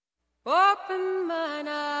Open mine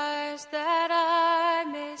eyes that I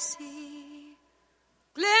may see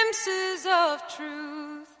glimpses of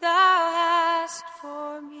truth thou hast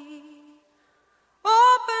for me.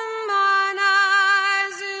 Open mine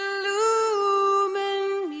eyes,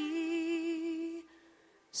 illumine me,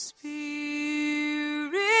 Spirit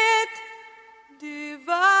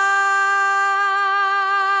divine.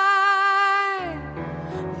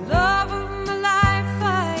 Love of my life,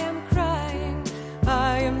 I am crying,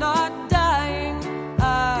 I am not dying,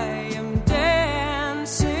 I am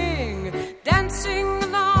dancing, dancing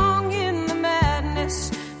along in the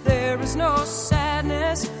madness. There is no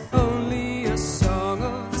sadness, only a song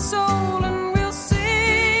of the soul, and we'll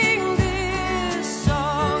sing this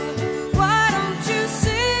song. Why don't you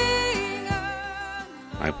sing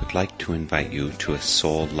along? I would like to invite you to a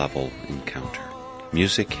soul-level encounter.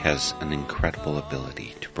 Music has an incredible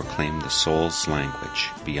ability to proclaim the soul's language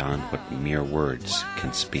beyond what mere words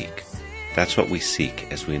can speak. That's what we seek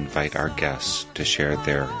as we invite our guests to share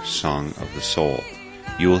their song of the soul.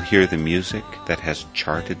 You will hear the music that has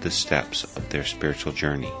charted the steps of their spiritual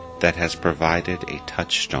journey, that has provided a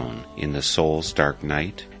touchstone in the soul's dark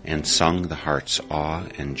night and sung the heart's awe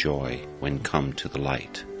and joy when come to the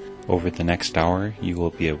light. Over the next hour, you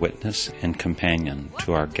will be a witness and companion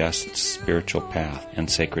to our guests' spiritual path and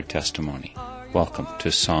sacred testimony. Welcome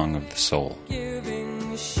to Song of the Soul.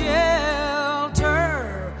 Giving shelter,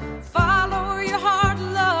 follow your heart,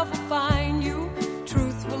 love will find you,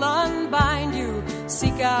 truth will unbind you,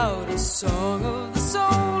 seek out a song of the soul,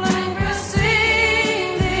 and we'll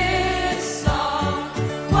sing this song.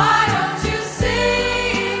 Why don't you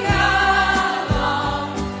sing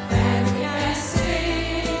along, and we can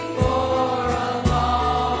sing for a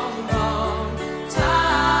long, long time.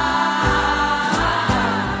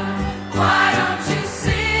 Why don't you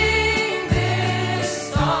sing this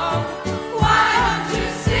song? Why don't you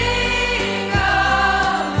sing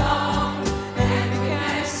along, and we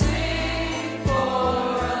can sing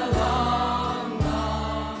for a long,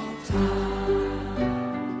 long time.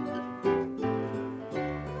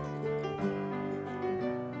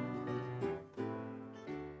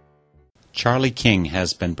 Charlie King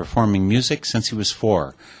has been performing music since he was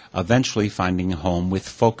 4, eventually finding a home with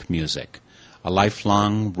folk music. A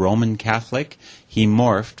lifelong Roman Catholic, he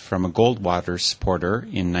morphed from a Goldwater supporter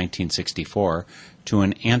in 1964 to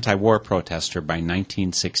an anti-war protester by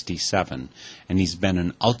 1967, and he's been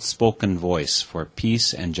an outspoken voice for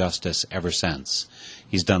peace and justice ever since.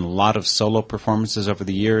 He's done a lot of solo performances over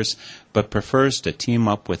the years, but prefers to team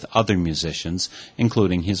up with other musicians,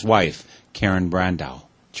 including his wife, Karen Brandau.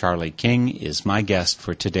 Charlie King is my guest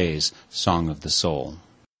for today's Song of the Soul.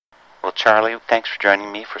 Well, Charlie, thanks for joining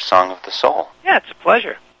me for Song of the Soul. Yeah, it's a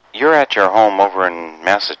pleasure. You're at your home over in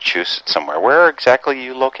Massachusetts somewhere. Where exactly are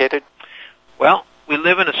you located? Well, we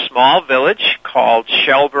live in a small village called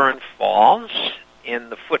Shelburne Falls in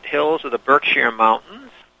the foothills of the Berkshire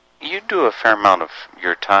Mountains. You do a fair amount of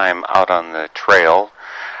your time out on the trail.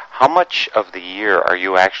 How much of the year are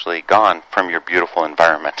you actually gone from your beautiful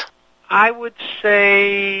environment? I would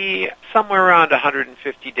say somewhere around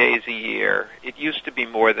 150 days a year. It used to be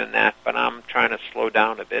more than that, but I'm trying to slow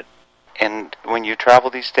down a bit. And when you travel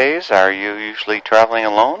these days, are you usually traveling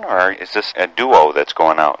alone, or is this a duo that's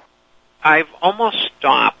going out? I've almost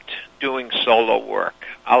stopped doing solo work.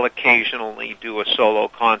 I'll occasionally do a solo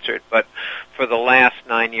concert, but for the last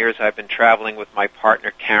 9 years I've been traveling with my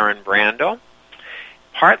partner Karen Brandau.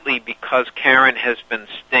 Partly because Karen has been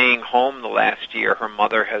staying home the last year. Her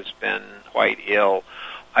mother has been quite ill.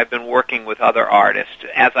 I've been working with other artists,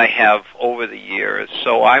 as I have over the years.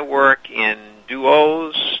 So I work in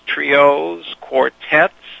duos, trios,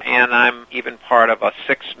 quartets, and I'm even part of a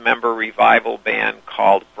 6-member revival band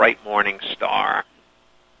called Bright Morning Star.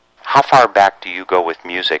 How far back do you go with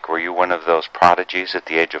music? Were you one of those prodigies at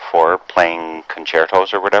the age of 4 playing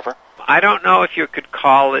concertos or whatever? I don't know if you could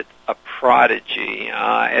call it a prodigy.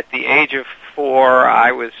 At the age of 4,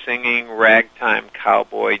 I was singing Ragtime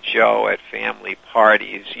Cowboy Joe at family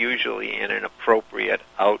parties, usually in an appropriate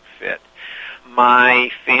outfit. My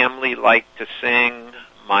family liked to sing.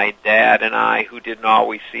 My dad and I, who didn't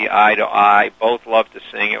always see eye to eye, both loved to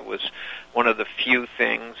sing. It was one of the few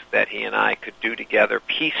things that he and I could do together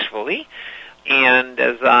peacefully. And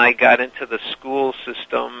as I got into the school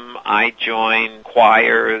system, I joined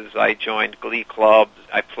choirs, I joined glee clubs,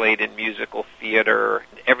 I played in musical theater.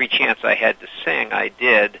 Every chance I had to sing, I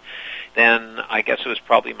did. Then, I guess it was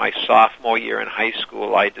probably my sophomore year in high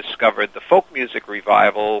school, I discovered the folk music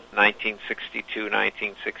revival, 1962,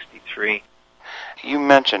 1963. You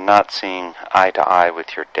mentioned not seeing eye to eye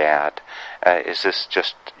with your dad. Is this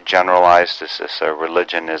just generalized? Is this a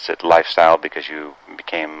religion? Is it lifestyle because you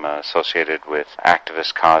became associated with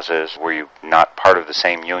activist causes. Were you not part of the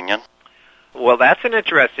same union? Well, that's an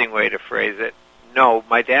interesting way to phrase it. No,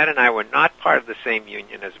 my dad and I were not part of the same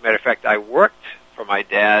union. As a matter of fact, I worked for my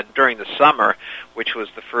dad during the summer, which was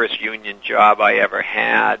the first union job I ever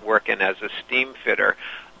had, working as a steam fitter.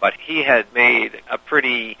 But he had made a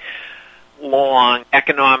pretty long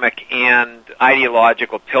economic and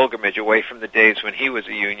ideological pilgrimage away from the days when he was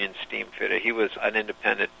a union steam fitter. He was an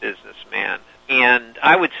independent businessman. And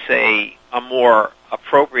I would say a more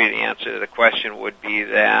appropriate answer to the question would be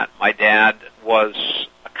that my dad was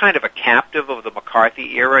kind of a captive of the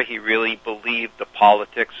McCarthy era. He really believed the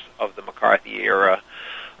politics of the McCarthy era.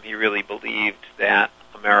 He really believed that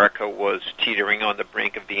America was teetering on the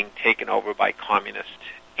brink of being taken over by communists.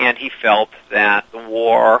 And he felt that the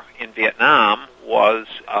war in Vietnam was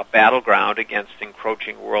a battleground against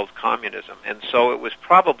encroaching world communism. And so it was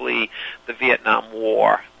probably the Vietnam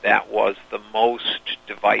War that was the most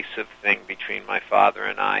divisive thing between my father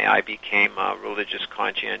and I. I became a religious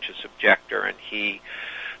conscientious objector, and he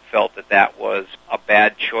felt that that was a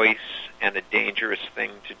bad choice and a dangerous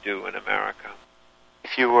thing to do in America.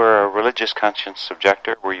 If you were a religious conscience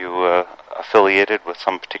objector, were you affiliated with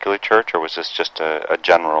some particular church, or was this just a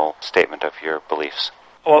general statement of your beliefs?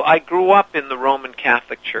 Well, I grew up in the Roman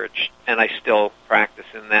Catholic Church, and I still practice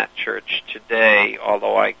in that church today,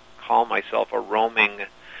 although I call myself a roaming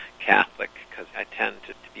Catholic because I tend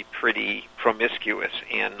to be pretty promiscuous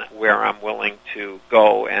in where I'm willing to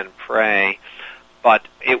go and pray. But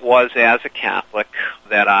it was as a Catholic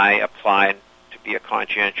that I applied to be a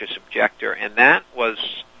conscientious objector, and that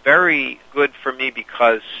was very good for me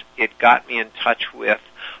because it got me in touch with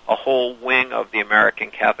a whole wing of the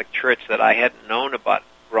American Catholic Church that I hadn't known about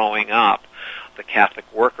growing up. The Catholic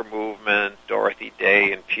Worker Movement, Dorothy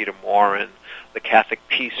Day and Peter Morin, the Catholic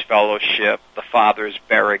Peace Fellowship, the Fathers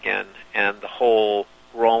Berrigan, and the whole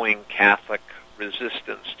growing Catholic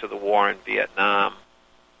resistance to the war in Vietnam.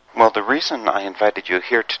 Well, the reason I invited you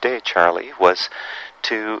here today, Charlie, was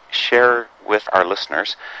to share with our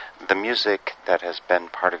listeners the music that has been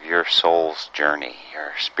part of your soul's journey,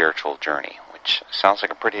 your spiritual journey, which sounds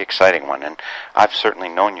like a pretty exciting one. And I've certainly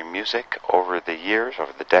known your music over the years,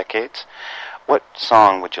 over the decades. What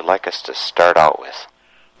song would you like us to start out with?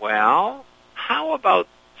 Well, how about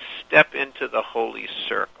Step Into the Holy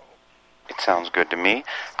Circle? It sounds good to me.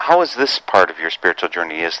 How is this part of your spiritual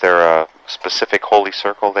journey? Is there a specific holy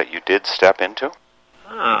circle that you did step into?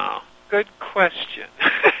 Oh, good question.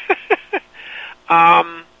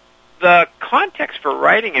 The context for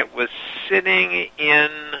writing it was sitting in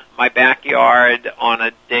my backyard on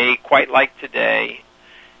a day quite like today,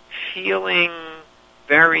 feeling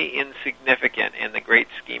very insignificant in the great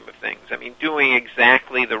scheme of things. I mean, doing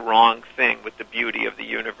exactly the wrong thing with the beauty of the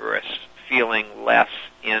universe, feeling less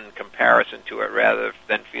in comparison to it rather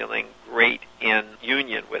than feeling great in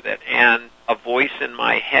union with it. And a voice in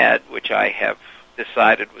my head, which I have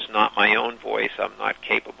decided was not my own voice, I'm not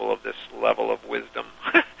capable of this level of wisdom,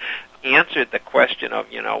 answered the question of,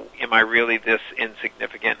 am I really this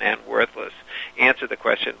insignificant and worthless? Answered the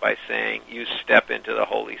question by saying, you step into the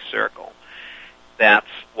holy circle. That's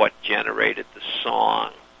what generated the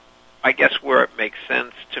song. I guess where it makes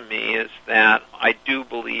sense to me is that I do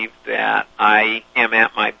believe that I am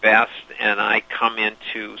at my best and I come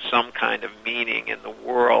into some kind of meaning in the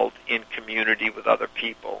world in community with other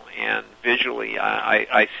people. And visually,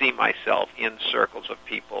 I see myself in circles of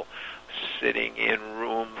people, sitting in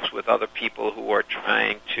rooms with other people who are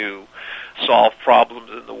trying to solve problems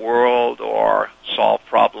in the world or solve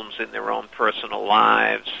problems in their own personal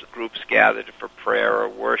lives, groups gathered for prayer or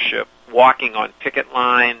worship, walking on picket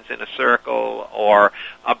lines in a circle, or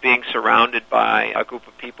being surrounded by a group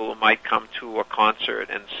of people who might come to a concert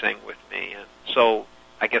and sing with me. And so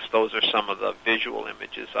I guess those are some of the visual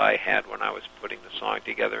images I had when I was putting the song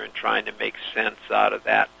together and trying to make sense out of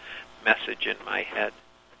that message in my head.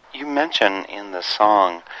 You mention in the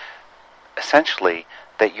song, essentially,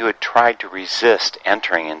 that you had tried to resist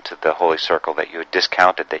entering into the holy circle, that you had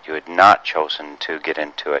discounted, that you had not chosen to get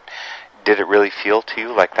into it. Did it really feel to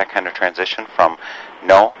you like that kind of transition from,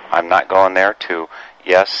 no, I'm not going there, to,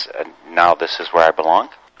 yes, now this is where I belong?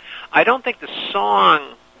 I don't think the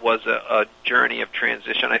song was a journey of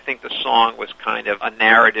transition. I think the song was kind of a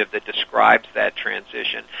narrative that describes that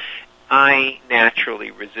transition. I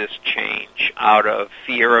naturally resist change out of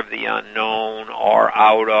fear of the unknown or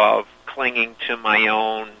out of clinging to my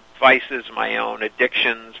own vices, my own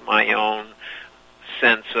addictions, my own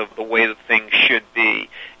sense of the way that things should be.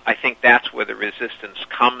 I think that's where the resistance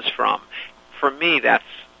comes from. For me, that's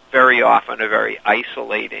very often a very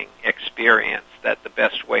isolating experience, that the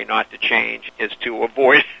best way not to change is to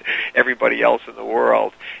avoid everybody else in the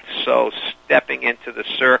world. So stepping into the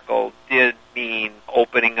circle did mean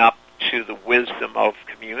opening up to the wisdom of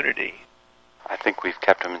community. I think we've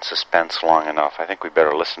kept him in suspense long enough. I think we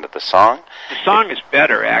better listen to the song. The song is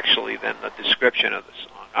better, actually, than the description of the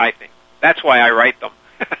song, I think. That's why I write them.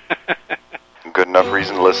 Good enough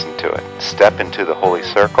reason to listen to it. Step into the Holy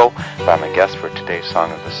Circle by my guest for today's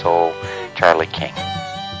Song of the Soul, Charlie King.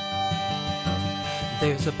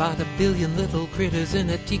 There's about 1 billion little critters in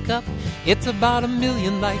a teacup. It's about 1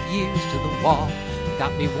 million light years to the wall.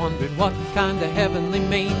 Got me wondering what kind of heavenly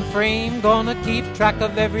mainframe gonna keep track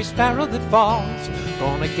of every sparrow that falls.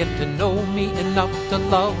 Gonna get to know me enough to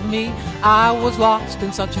love me. I was lost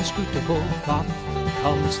in such inscrutable thought.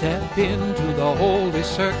 Come step into the holy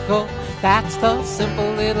circle. That's the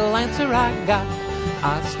simple little answer I got.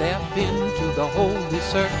 I step into the holy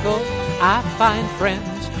circle. I find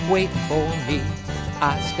friends waiting for me.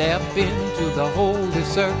 I step into the holy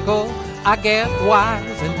circle. I get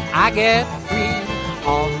wise and I get free.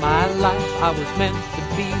 All my life I was meant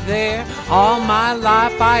to be there. All my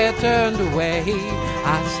life I had turned away.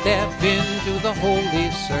 I step into the holy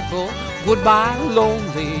circle. Goodbye,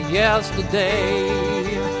 lonely yesterday.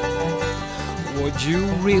 Would you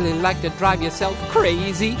really like to drive yourself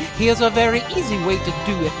crazy? Here's a very easy way to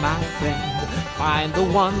do it, my friend. Find the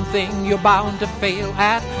one thing you're bound to fail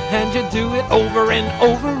at, and you do it over and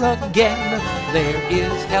over again. There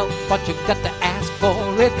is help, but you got to ask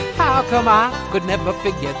for it. How come I could never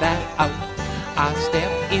figure that out? I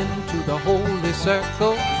step into the holy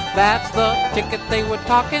circle. That's the ticket they were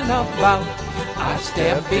talking about. I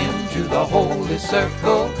step into the holy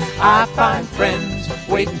circle. I find friends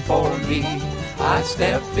waiting for me. I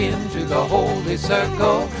step into the holy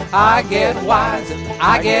circle. I get wise and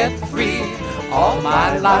I get free. All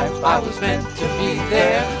my life I was meant to be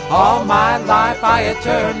there. All my life I had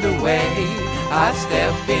turned away. I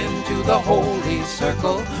step into the holy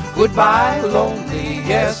circle. Goodbye, lonely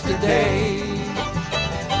yesterday.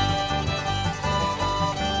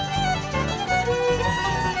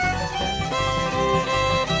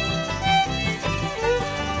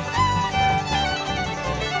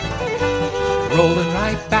 Rolling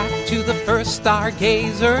right back to the first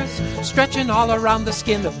stargazers, stretching all around the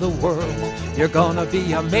skin of the world. You're gonna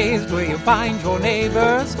be amazed where you find your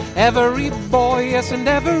neighbors. Every boy, yes, and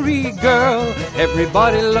every girl.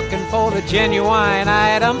 Everybody looking for the genuine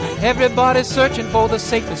item. Everybody searching for the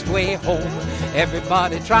safest way home.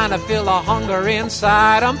 Everybody trying to fill a hunger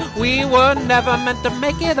inside them. We were never meant to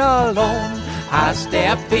make it alone. I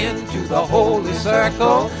step into the holy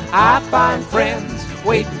circle. I find friends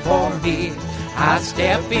waiting for me. I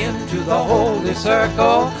step into the holy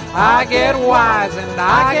circle. I get wise and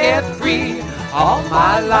I get free. All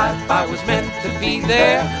my life I was meant to be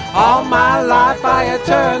there. All my life I had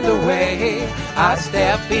turned away. I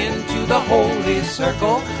step into the holy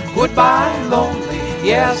circle. Goodbye, lonely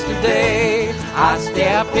yesterday. I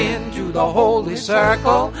step into the holy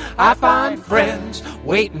circle. I find friends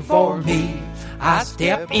waiting for me. I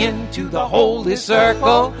step into the holy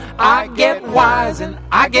circle. I get wise and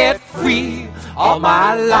I get free. All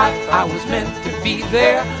my life I was meant to be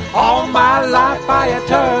there. All my life I had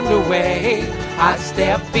turned away. I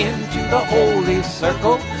step into the holy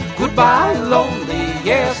circle. Goodbye, lonely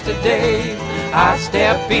yesterday. I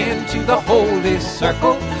step into the holy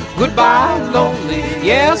circle. Goodbye, lonely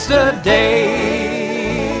yesterday.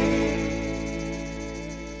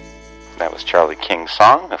 That was Charlie King's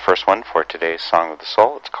song, the first one for today's Song of the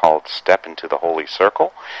Soul. It's called Step into the Holy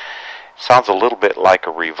Circle. Sounds a little bit like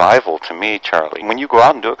a revival to me, Charlie. When you go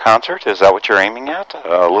out and do a concert, is that what you're aiming at?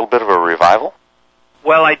 A little bit of a revival?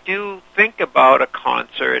 Well, I do think about a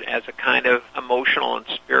concert as a kind of emotional and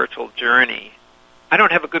spiritual journey. I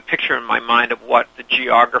don't have a good picture in my mind of what the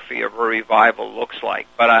geography of a revival looks like,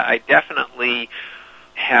 but I definitely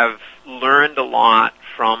have learned a lot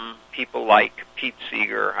from people like Pete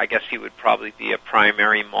Seeger. I guess he would probably be a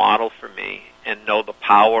primary model for me, and know the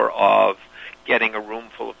power of getting a room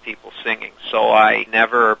full of people singing. So I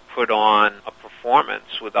never put on a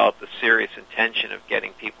performance without the serious intention of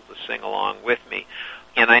getting people to sing along with me.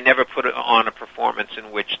 And I never put on a performance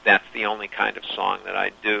in which that's the only kind of song that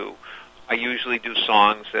I do. I usually do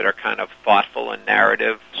songs that are kind of thoughtful and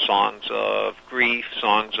narrative, songs of grief,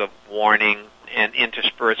 songs of warning, and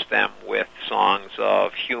intersperse them with songs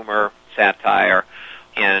of humor, satire,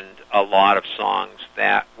 and a lot of songs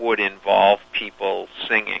that would involve people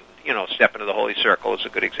singing. You know, Step into the Holy Circle is a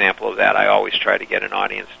good example of that. I always try to get an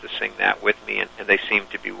audience to sing that with me, and they seem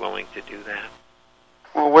to be willing to do that.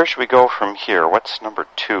 Well, where should we go from here? What's number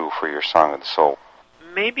 2 for your Song of the Soul?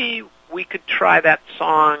 maybe we could try that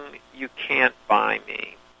song, You Can't Buy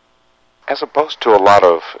Me. As opposed to a lot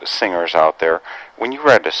of singers out there, when you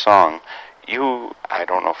write a song, I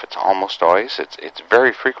don't know if it's almost always, it's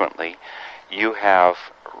very frequently, you have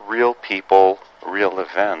real people, real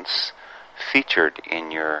events featured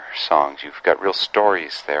in your songs. You've got real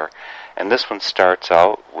stories there. And this one starts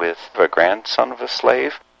out with a grandson of a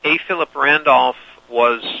slave. A. Philip Randolph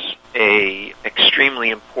was a extremely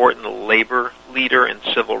important labor leader and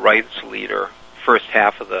civil rights leader first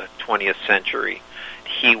half of the 20th century.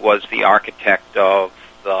 He was the architect of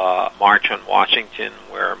the March on Washington,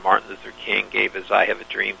 where Martin Luther King gave his I Have a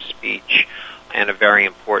Dream speech, and a very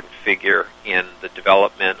important figure in the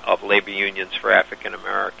development of labor unions for African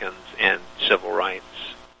Americans and civil rights.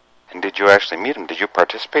 And did you actually meet him? Did you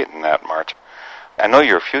participate in that march? I know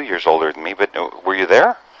you're a few years older than me, but were you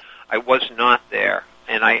there? I was not there.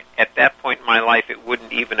 And at that point in my life, it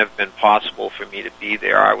wouldn't even have been possible for me to be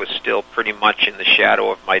there. I was still pretty much in the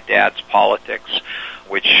shadow of my dad's politics,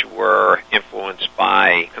 which were influenced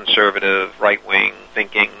by conservative, right-wing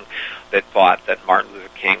thinking that thought that Martin Luther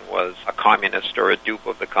King was a communist or a dupe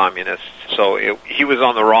of the communists. So he was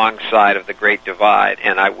on the wrong side of the Great Divide,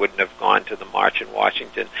 and I wouldn't have gone to the March in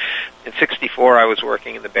Washington. In '64, I was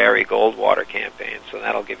working in the Barry Goldwater campaign, so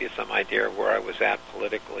that'll give you some idea of where I was at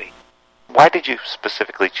politically. Why did you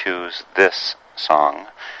specifically choose this song,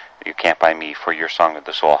 You Can't Buy Me, for your Song of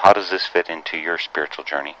the Soul? How does this fit into your spiritual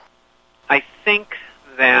journey? I think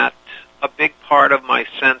that a big part of my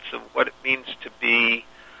sense of what it means to be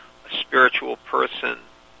a spiritual person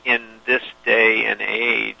in this day and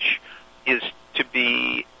age is to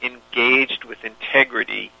be engaged with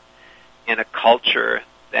integrity in a culture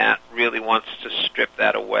that really wants to strip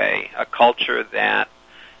that away, a culture that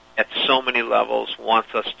at so many levels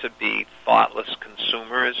wants us to be thoughtless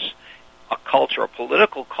consumers, a culture, a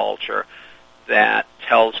political culture that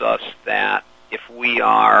tells us that if we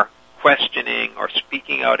are questioning or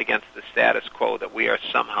speaking out against the status quo, that we are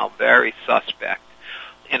somehow very suspect,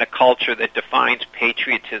 in a culture that defines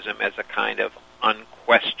patriotism as a kind of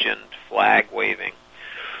unquestioned flag waving.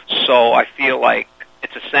 So I feel like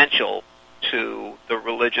it's essential to the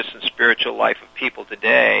religious and spiritual life of people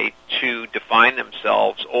today to define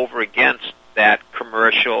themselves over against that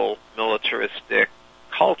commercial, militaristic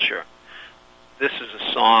culture. This is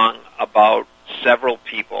a song about several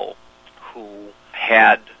people who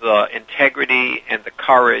had the integrity and the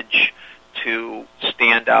courage to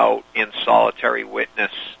stand out in solitary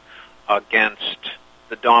witness against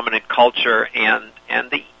the dominant culture and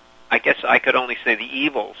the, I guess I could only say, the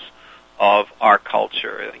evils of our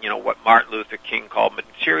culture. You know, what Martin Luther King called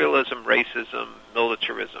materialism, racism,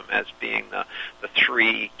 militarism as being the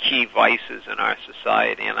three key vices in our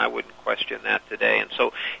society, and I wouldn't question that today. And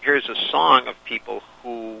so here's a song of people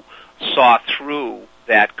who saw through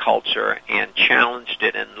that culture and challenged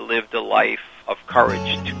it and lived a life of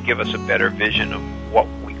courage to give us a better vision of what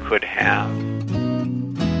we could have.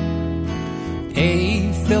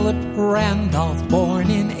 A. Philip Randolph,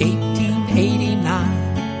 born in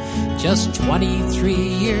 1889, just 23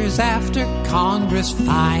 years after Congress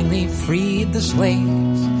finally freed the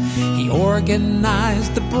slaves. He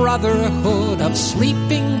organized the Brotherhood of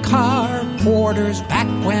Sleeping Car Porters back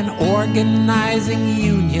when organizing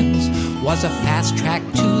unions was a fast track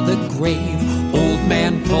to the grave. Old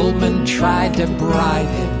man Pullman tried to bribe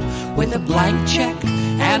him with a blank check,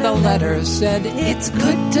 and a letter said, "It's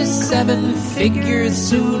good to seven figures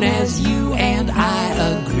soon as you and I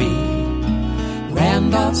agree."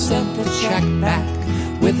 Randolph sent the check back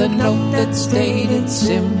with a note that stated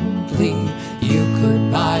simply, "You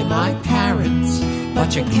could buy my parents,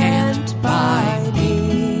 but you can't buy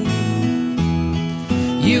me.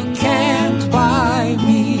 You can't buy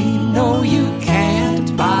me, no you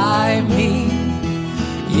can't buy me.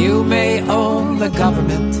 You may own the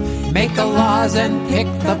government, make the laws and pick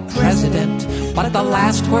the president, but the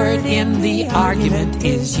last word in the argument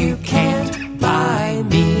is you can't buy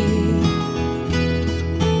me."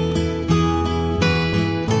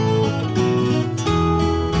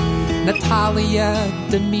 Natalia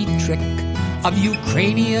Dmitrik of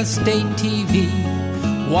Ukrainia State TV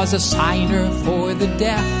was a signer for the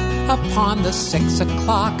deaf upon the 6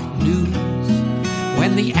 o'clock news.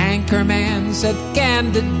 When the anchorman said,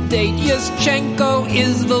 "Candidate Yushchenko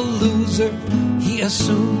is the loser," he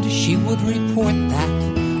assumed she would report that,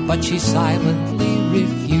 but she silently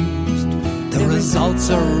refused. "The results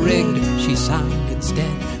are rigged," she signed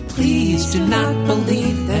instead. "Please do not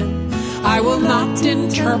believe them. I will not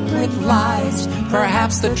interpret lies.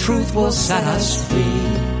 Perhaps the truth will set us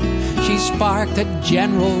free." She she sparked a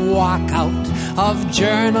general walkout of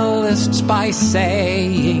journalists by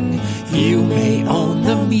saying, "You may own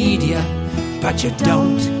the media, but you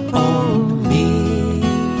don't own me.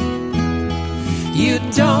 You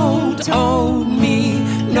don't own me,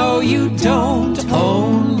 no you don't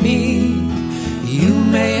own me. You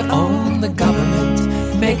may own the government,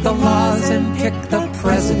 make the laws and pick the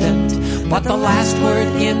president, but the last word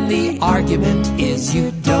in the argument is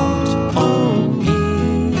you don't own me."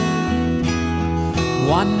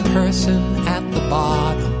 One person at the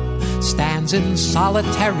bottom stands in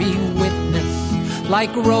solitary witness,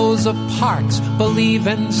 like Rosa Parks,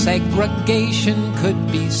 believing segregation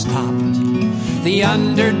could be stopped. The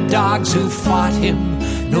underdogs who fought him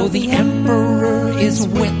know the emperor is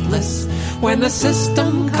witless. When the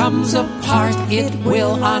system comes apart, it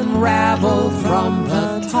will unravel from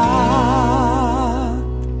the top.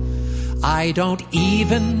 I don't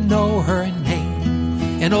even know her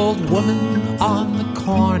name, an old woman on the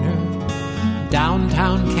corner,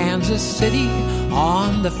 downtown Kansas City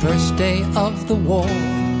on the first day of the war.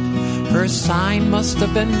 Her sign must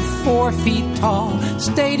have been 4 feet tall,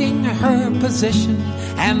 stating her position,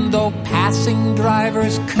 and though passing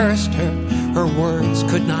drivers cursed her, her words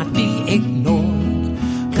could not be ignored.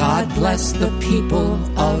 God bless the people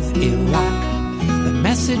of Iraq. The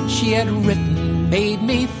message she had written made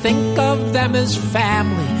me think of them as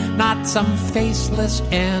family, not some faceless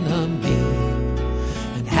enemy.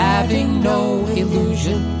 And having no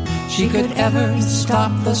illusion she could ever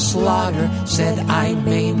stop the slaughter, said, "I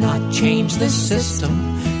may not change this system,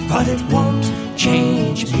 but it won't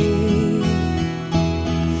change me.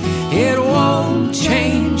 It won't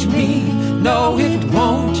change me, no it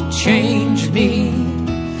won't change me.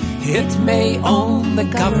 It may own the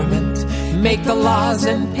government, make the laws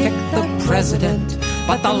and pick the president,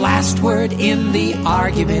 but the last word in the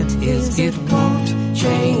argument is it won't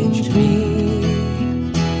change me.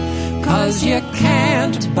 'Cause you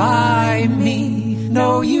can't buy me,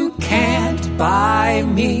 no you can't buy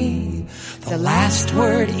me. The last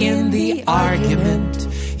word in the argument,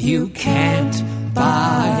 you can't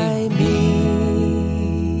buy me."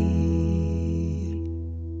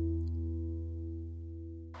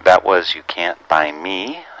 That was You Can't Buy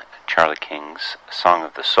Me, Charlie King's Song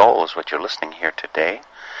of the Soul is what you're listening here today.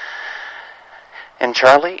 And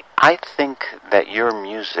Charlie, I think that your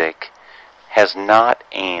music has not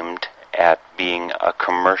aimed at being a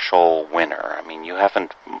commercial winner. I mean, you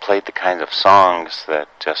haven't played the kind of songs that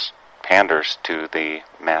just panders to the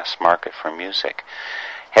mass market for music.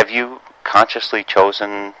 Have you consciously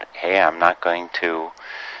chosen, hey, I'm not going to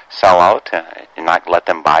sell out and not let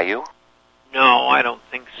them buy you? No, I don't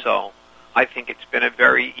think so. I think it's been a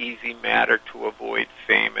very easy matter to avoid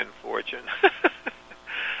fame and fortune.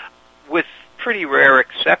 With pretty rare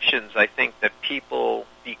exceptions, I think that people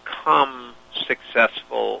become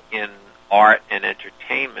successful in art and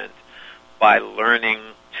entertainment by learning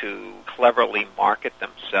to cleverly market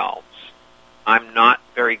themselves. I'm not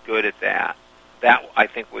very good at that. That, I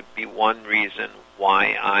think, would be one reason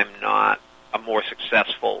why I'm not a more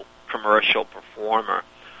successful commercial performer.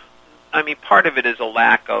 I mean, part of it is a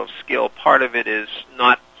lack of skill. Part of it is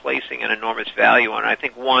not placing an enormous value on it. I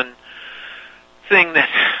think one thing that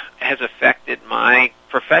has affected my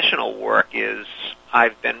professional work is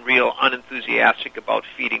I've been real unenthusiastic about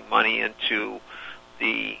feeding money into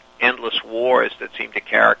the endless wars that seem to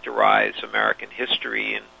characterize American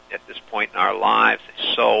history and at this point in our lives.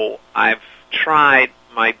 So I've tried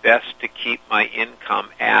my best to keep my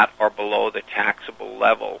income at or below the taxable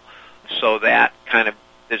level so that kind of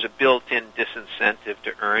there's a built-in disincentive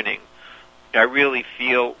to earning. I really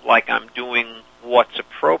feel like I'm doing what's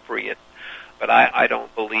appropriate, but I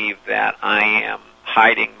don't believe that I am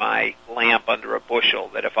hiding my lamp under a bushel,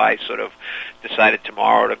 that if I sort of decided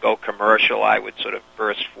tomorrow to go commercial, I would sort of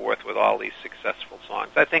burst forth with all these successful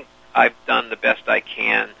songs. I think I've done the best I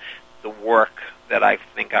can, the work that I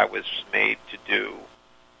think I was made to do.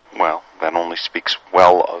 Well, that only speaks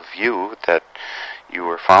well of you, that you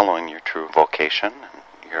were following your true vocation and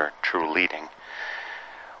your true leading.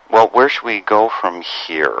 Well, where should we go from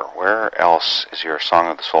here? Where else is your Song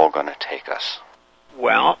of the Soul going to take us?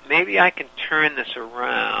 Well, maybe I can turn this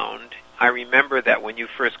around. I remember that when you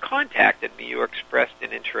first contacted me, you expressed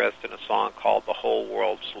an interest in a song called The Whole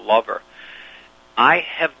World's Lover. I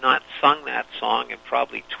have not sung that song in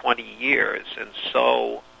probably 20 years, and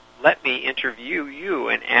so let me interview you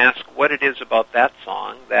and ask what it is about that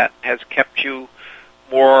song that has kept you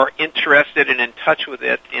more interested and in touch with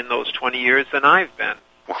it in those 20 years than I've been.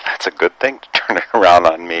 Well, that's a good thing to turn it around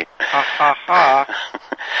on me. Ha, ha, ha.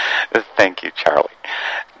 Thank you, Charlie.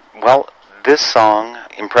 Well, this song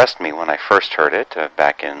impressed me when I first heard it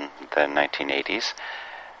back in the 1980s.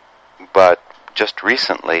 But just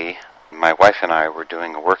recently, my wife and I were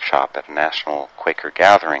doing a workshop at a National Quaker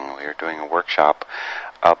Gathering. We were doing a workshop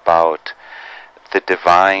about the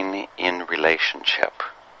divine in relationship.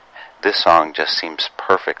 This song just seems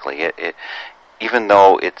perfectly. Even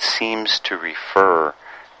though it seems to refer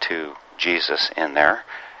to Jesus in there,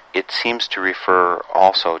 it seems to refer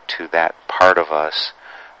also to that part of us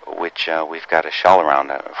which we've got a shell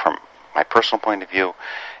around. From my personal point of view,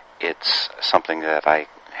 it's something that I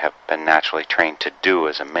have been naturally trained to do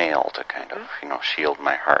as a male, to kind of, shield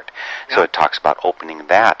my heart. Yeah. So it talks about opening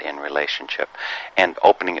that in relationship, and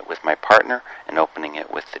opening it with my partner, and opening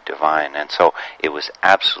it with the divine. And so it was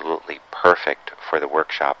absolutely perfect for the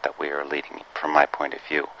workshop that we are leading, from my point of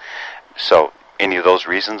view. So, any of those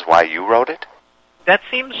reasons why you wrote it? That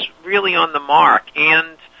seems really on the mark.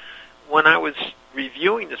 And when I was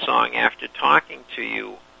reviewing the song after talking to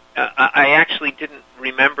you, I actually didn't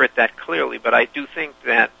remember it that clearly, but I do think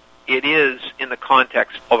that it is in the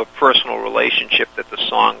context of a personal relationship that the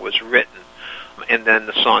song was written, and then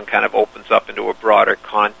the song kind of opens up into a broader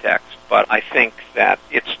context. But I think that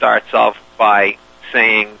it starts off by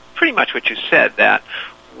saying pretty much what you said, that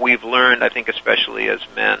we've learned, I think especially as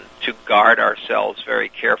men, to guard ourselves very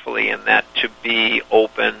carefully, and that to be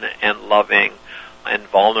open and loving and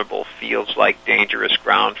vulnerable feels like dangerous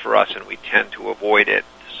ground for us, and we tend to avoid it.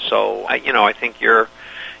 So, I think your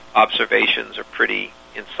observations are pretty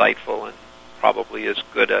insightful and probably as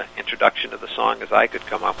good an introduction to the song as I could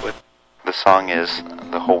come up with. The song is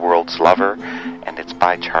The Whole World's Lover, and it's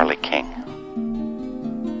by Charlie King.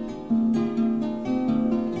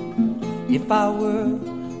 If I were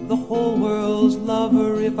the whole world's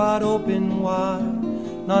lover, if I'd open wide,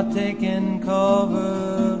 not taking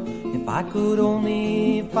cover, if I could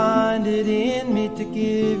only find it in me to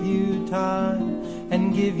give you time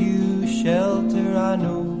and give you shelter, I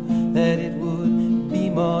know that it would be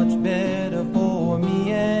much better for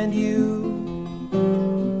me and you.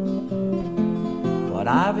 But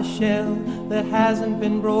I've a shell that hasn't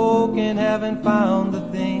been broken, haven't found the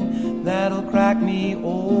thing that'll crack me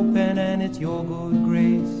open, and it's your good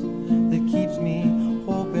grace that keeps me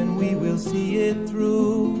hoping we will see it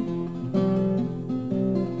through.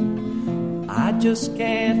 I just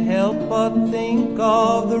can't help but think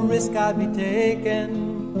of the risk I'd be taking.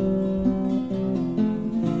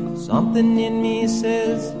 Something in me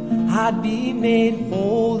says I'd be made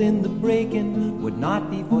whole in the breaking, would not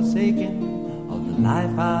be forsaken of the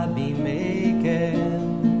life I'd be making.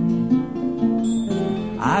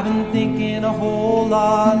 I've been thinking a whole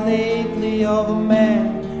lot lately of a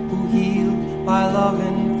man who healed by love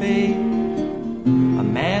and faith, a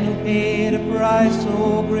man who paid a price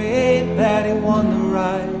so great that he won the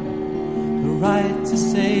right to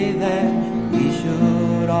say that we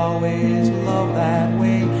should always love that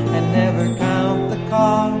way and never count the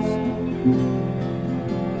cost.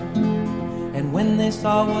 And when they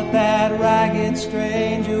saw what that ragged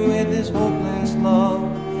stranger with his hopeless love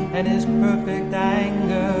and his perfect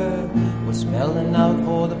anger was spelling out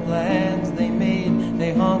for the plans they made,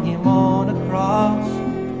 they hung him on a cross.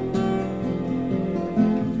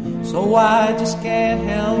 So I just can't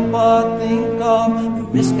help but think of the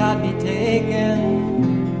risk I'd be taking.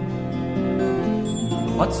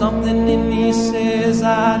 But something in me says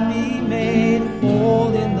I'd be made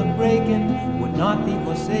whole in the breaking, would not be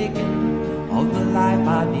forsaken of the life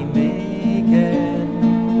I'd be making.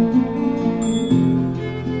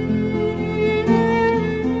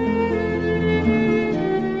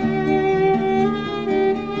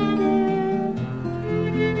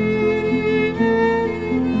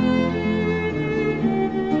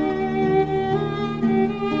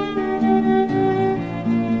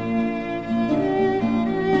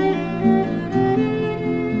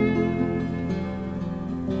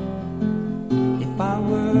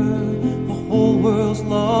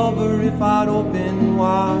 If I'd open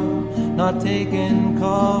wide, not taking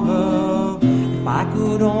cover, if I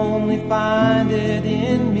could only find it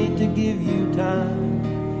in me to give you time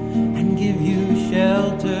and give you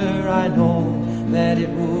shelter, I know that it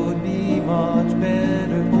would be much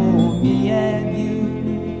better for me and you.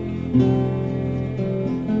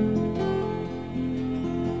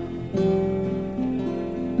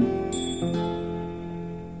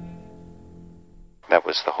 That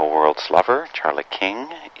was The Whole World's Lover. Charlie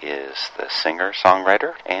King is the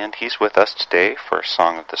singer-songwriter, and he's with us today for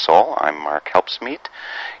Song of the Soul. I'm Mark Helpsmeet,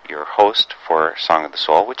 your host for Song of the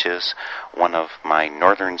Soul, which is one of my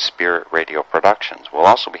Northern Spirit radio productions. We'll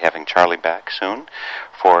also be having Charlie back soon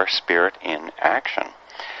for Spirit in Action.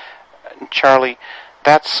 Charlie,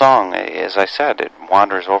 that song, as I said, it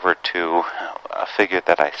wanders over to a figure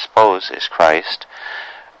that I suppose is Christ.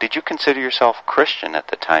 Did you consider yourself Christian at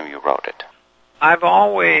the time you wrote it? I've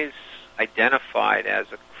always identified as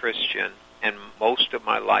a Christian, and most of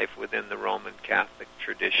my life within the Roman Catholic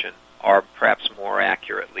tradition, or perhaps more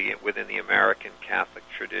accurately within the American Catholic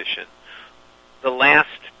tradition. The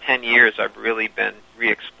last 10 years I've really been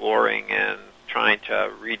re-exploring and trying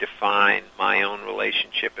to redefine my own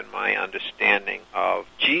relationship and my understanding of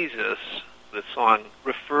Jesus. The song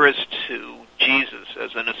refers to Jesus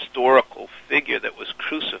as an historical figure that was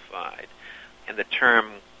crucified, and the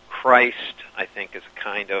term Christ, I think, is a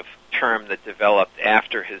kind of term that developed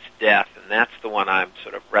after his death, and that's the one I'm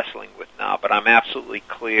sort of wrestling with now. But I'm absolutely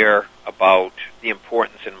clear about the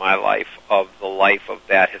importance in my life of the life of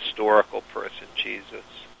that historical person, Jesus.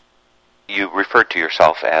 You referred to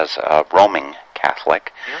yourself as a Roman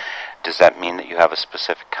Catholic. Yeah. Does that mean that you have a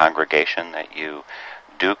specific congregation that you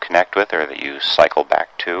do connect with, or that you cycle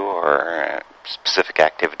back to, or specific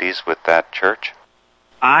activities with that church?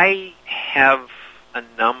 I have a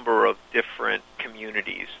number of different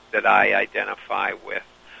communities that I identify with.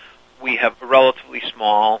 We have a relatively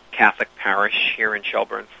small Catholic parish here in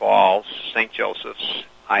Shelburne Falls, St. Joseph's.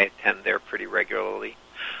 I attend there pretty regularly.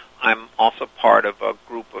 I'm also part of a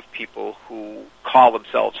group of people who call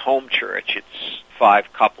themselves Home Church. It's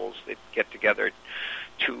 5 couples that get together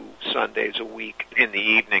 2 Sundays a week in the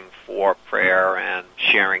evening for prayer and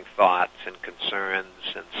sharing thoughts and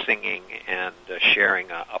concerns and singing and sharing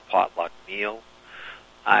a potluck meal.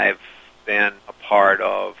 I've been a part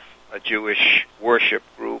of a Jewish worship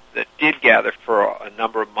group that did gather for a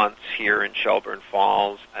number of months here in Shelburne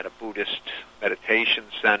Falls at a Buddhist meditation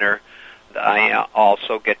center. I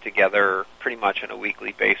also get together pretty much on a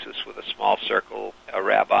weekly basis with a small circle, a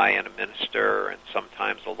rabbi and a minister, and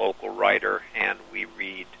sometimes a local writer, and we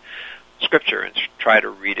read Scripture and try to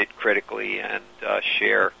read it critically and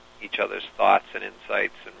share each other's thoughts and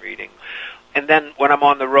insights and reading. And then when I'm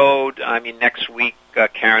on the road, next week,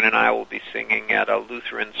 Karen and I will be singing at a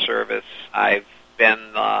Lutheran service. I've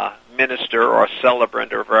been minister or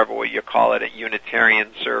celebrant, or whatever way you call it, at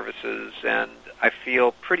Unitarian services, and I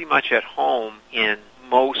feel pretty much at home in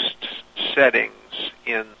most settings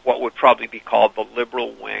in what would probably be called the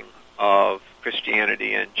liberal wing of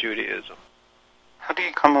Christianity and Judaism. How do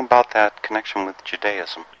you come about that connection with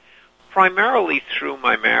Judaism? Primarily through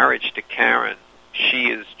my marriage to Karen. She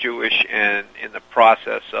is Jewish and in the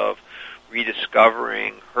process of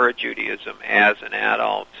rediscovering her Judaism as an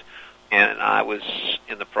adult, and I was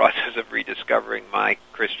in the process of rediscovering my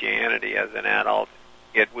Christianity as an adult.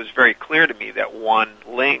 It was very clear to me that one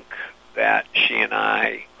link that she and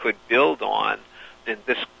I could build on, and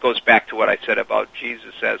this goes back to what I said about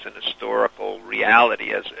Jesus as an historical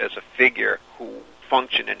reality, as a figure who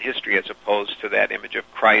functioned in history as opposed to that image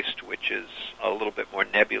of Christ, which is a little bit more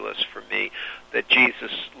nebulous for me, that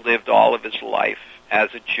Jesus lived all of his life as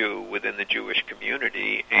a Jew within the Jewish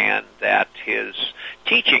community, and that his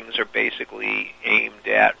teachings are basically aimed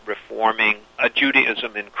at reforming a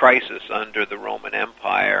Judaism in crisis under the Roman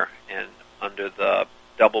Empire and under the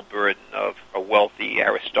double burden of a wealthy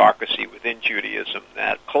aristocracy within Judaism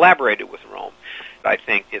that collaborated with Rome. I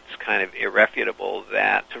think it's kind of irrefutable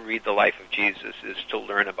that to read the life of Jesus is to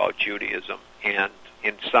learn about Judaism, and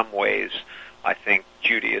in some ways, I think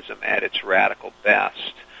Judaism at its radical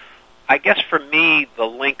best. I guess for me, the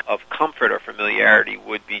link of comfort or familiarity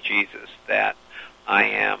would be Jesus, that I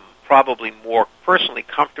am probably more personally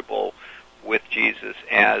comfortable with Jesus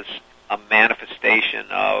as a manifestation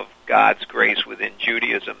of God's grace within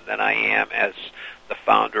Judaism than I am as the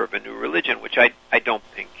founder of a new religion, which I don't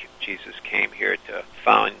think Jesus came here to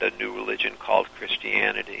found a new religion called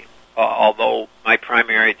Christianity. Although my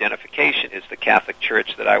primary identification is the Catholic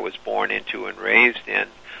Church that I was born into and raised in,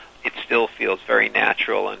 it still feels very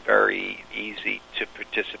natural and very easy to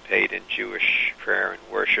participate in Jewish prayer and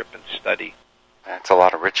worship and study. That's a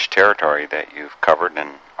lot of rich territory that you've covered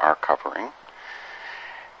and are covering.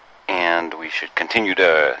 And we should continue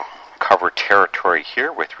to cover territory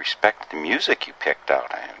here with respect to the music you picked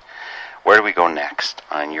out. Where do we go next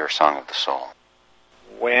on your Song of the Soul?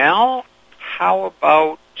 Well, how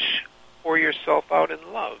about Pour Yourself Out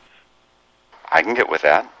in Love? I can get with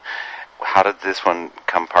that. How did this one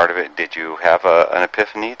come part of it? Did you have an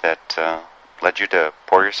epiphany that led you to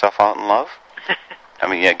pour yourself out in love? I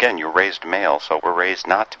mean, again, you're raised male, so we're raised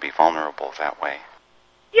not to be vulnerable that way.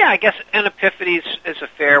 Yeah, I guess an epiphany is a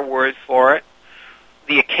fair word for it.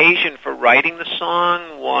 The occasion for writing the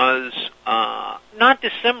song was not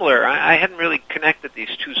dissimilar. I hadn't really connected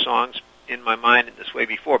these two songs in my mind in this way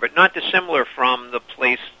before, but not dissimilar from the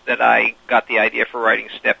place that I got the idea for writing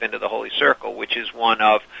Step Into the Holy Circle, which is one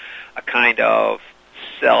of a kind of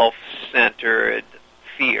self-centered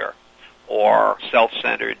fear or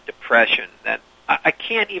self-centered depression that I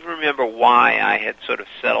can't even remember why I had sort of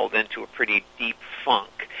settled into a pretty deep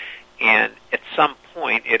funk. And at some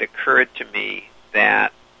point it occurred to me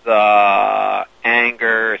that the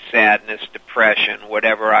anger, sadness, depression,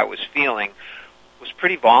 whatever I was feeling was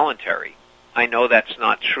pretty voluntary. I know that's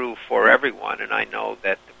not true for everyone, and I know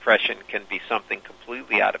that depression can be something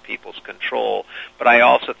completely out of people's control, but I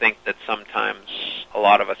also think that sometimes a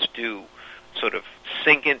lot of us do sort of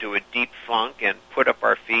sink into a deep funk and put up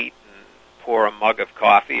our feet and pour a mug of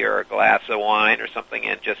coffee or a glass of wine or something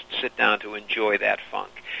and just sit down to enjoy that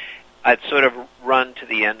funk. I'd sort of run to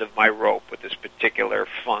the end of my rope with this particular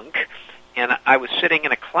funk, and I was sitting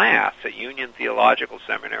in a class at Union Theological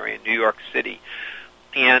Seminary in New York City,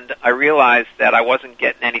 and I realized that I wasn't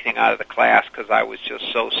getting anything out of the class because I was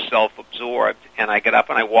just so self-absorbed, and I got up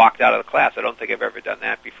and I walked out of the class. I don't think I've ever done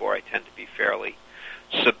that before. I tend to be fairly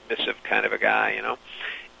submissive kind of a guy, you know.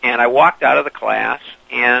 And I walked out of the class,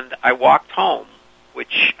 and I walked home,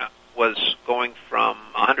 which was going from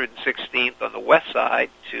 116th on the west side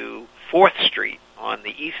to 4th Street on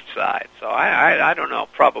the east side. So I don't know,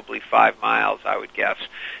 probably 5 miles, I would guess,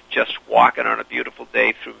 just walking on a beautiful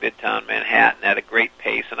day through Midtown Manhattan at a great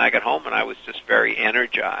pace. And I got home and I was just very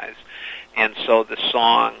energized. And so the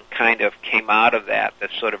song kind of came out of that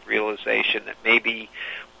sort of realization that maybe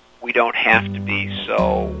we don't have to be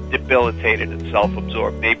so debilitated and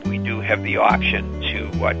self-absorbed. Maybe we do have the option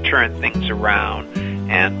to turn things around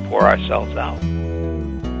and pour ourselves out.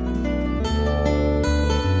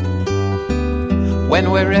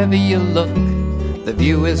 When wherever you look, the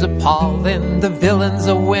view is appalling, the villains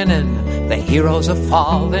are winning, the heroes are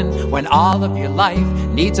falling, when all of your life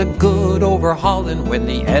needs a good overhauling, when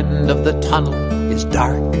the end of the tunnel is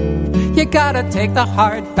dark. You gotta take the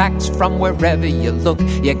hard facts from wherever you look.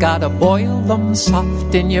 You gotta boil them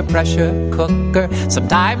soft in your pressure cooker.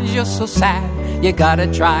 Sometimes you're so sad, you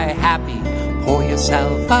gotta try happy. Pour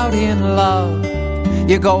yourself out in love.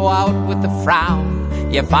 You go out with a frown,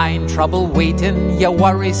 you find trouble waiting, you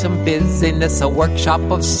worry some busyness, a workshop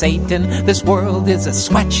of Satan. This world is a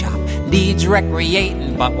sweatshop, needs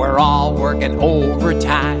recreating, but we're all working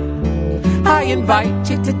overtime. I invite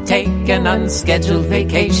you to take an unscheduled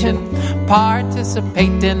vacation,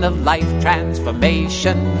 participate in a life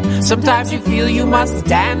transformation. Sometimes you feel you must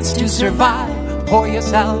dance to survive. Pour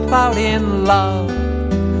yourself out in love.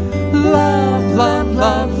 Love, love,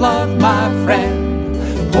 love, love, my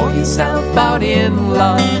friend. Pour yourself out in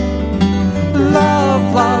love.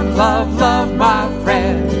 Love, love, love, love, my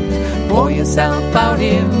friend. Pour yourself out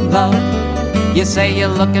in love. You say you're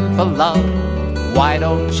looking for love, why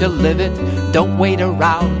don't you live it? Don't wait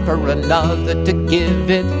around for another to give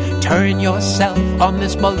it. Turn yourself on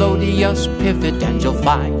this melodious pivot and you'll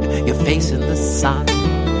find you're facing the sun.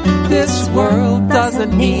 This world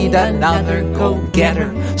doesn't need another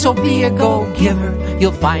go-getter, so be a go-giver,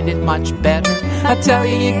 you'll find it much better. I tell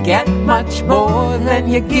you, you get much more than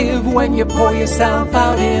you give when you pour yourself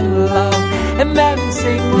out in love. And then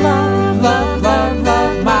sing love, love, love,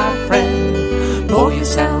 love, my friend. Pour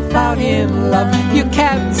yourself out in love. You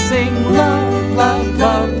can sing love, love,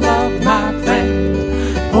 love, love, my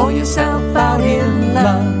friend. Pour yourself out in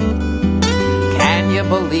love. Can you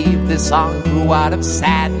believe this song grew out of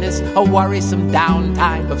sadness, a worrisome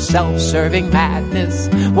downtime of self-serving madness?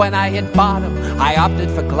 When I hit bottom, I opted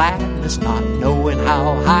for gladness, not knowing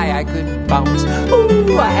how high I could bounce.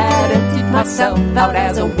 Ooh, I had emptied myself out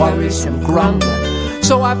as a worrisome grumbler,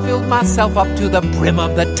 so I filled myself up to the brim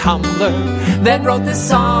of the tumbler, then wrote this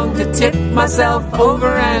song to tip myself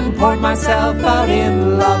over and poured myself out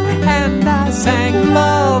in love. And I sang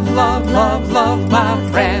love, love, love, love,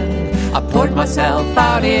 my friend. I poured myself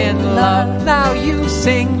out in love. Now you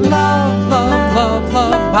sing love, love, love,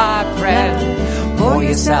 love, my friend. Pour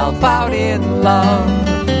yourself out in love.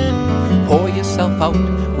 Pour yourself out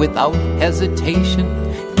without hesitation.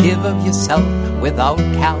 Give of yourself without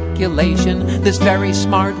calculation. This very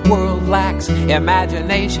smart world lacks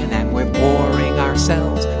imagination, and we're boring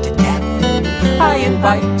ourselves to death. I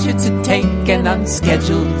invite you to take an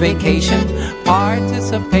unscheduled vacation,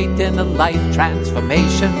 participate in a life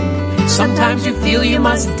transformation. Sometimes you feel you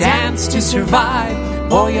must dance to survive.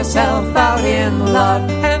 Pour yourself out in love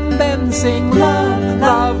and then sing love,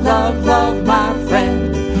 love, love, love, my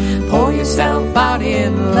friend. Pour yourself out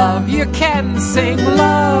in love. You can sing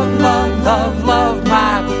love, love, love, love,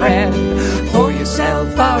 my friend. Pour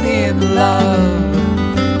yourself out in love.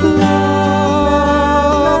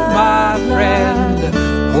 Love, my friend.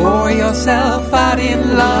 Pour yourself out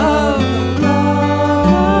in love.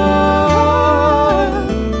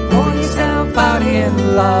 Out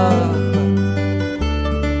in love.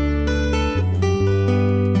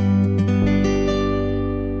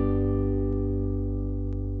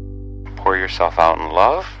 Pour Yourself Out in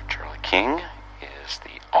Love. Charlie King is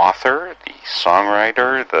the author, the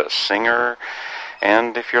songwriter, the singer,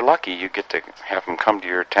 and if you're lucky, you get to have him come to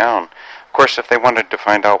your town. Of course, if they wanted to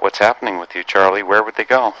find out what's happening with you, Charlie, where would they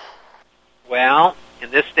go? Well,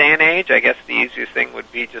 in this day and age, I guess the easiest thing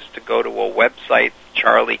would be just to go to a website,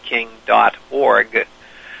 charlieking.org.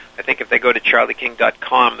 I think if they go to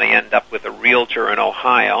charlieking.com, they end up with a realtor in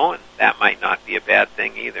Ohio, and that might not be a bad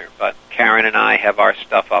thing either. But Karen and I have our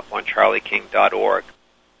stuff up on charlieking.org.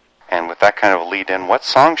 And with that kind of a lead-in, what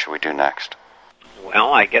song should we do next?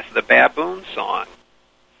 Well, I guess the Baboon song.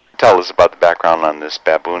 Tell us about the background on this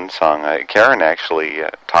Baboon song. Karen actually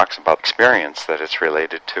talks about experience that it's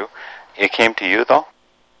related to. It came to you, though?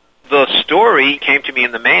 The story came to me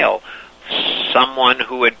in the mail. Someone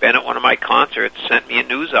who had been at one of my concerts sent me a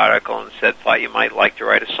news article and said, thought you might like to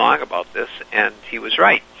write a song about this, and he was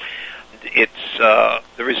right. It's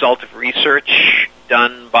the result of research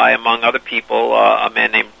done by, among other people, a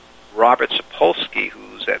man named Robert Sapolsky,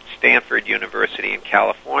 who's at Stanford University in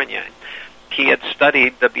California. He had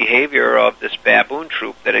studied the behavior of this baboon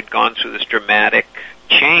troop that had gone through this dramatic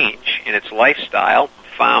change in its lifestyle,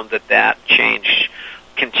 found that that change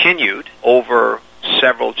continued over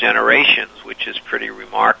several generations, which is pretty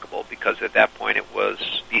remarkable because at that point it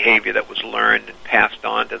was behavior that was learned and passed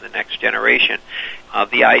on to the next generation.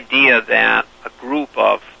 The idea that a group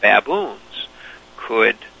of baboons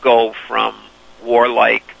could go from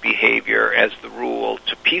warlike behavior as the rule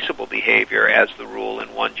to peaceable behavior as the rule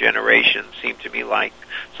in one generation seemed to me like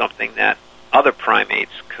something that other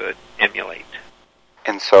primates could emulate.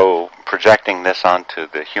 And so projecting this onto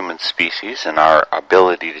the human species and our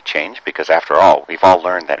ability to change, because after all, we've all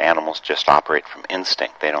learned that animals just operate from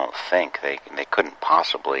instinct. They don't think. They couldn't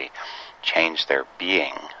possibly change their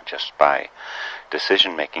being just by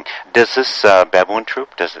decision-making. Does this baboon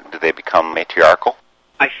troop, do they become matriarchal?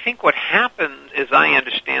 I think what happened, as I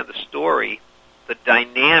understand the story, the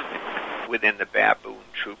dynamic within the baboon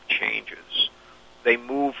troop changes. They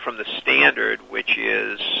move from the standard, which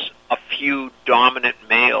is a few dominant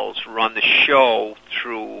males run the show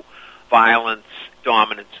through violence,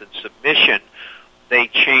 dominance, and submission. They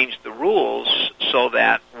changed the rules so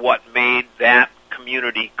that what made that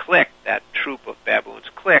community click, that troop of baboons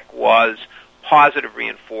click, was positive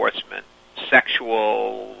reinforcement,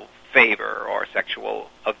 sexual favor or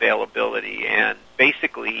sexual availability, and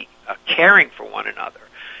basically caring for one another.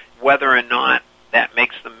 Whether or not that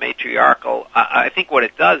makes them matriarchal, I think what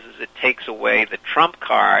it does is it takes away the trump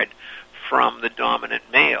card from the dominant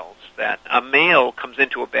males, that a male comes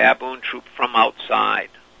into a baboon troop from outside.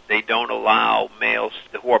 They don't allow males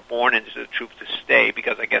who are born into the troop to stay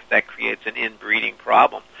because I guess that creates an inbreeding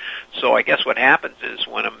problem. So I guess what happens is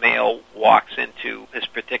when a male walks into this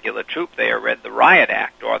particular troop, they are read the Riot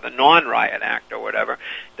Act or the Non-Riot Act or whatever.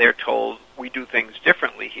 They're told, we do things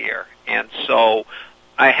differently here. And so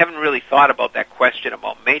I haven't really thought about that question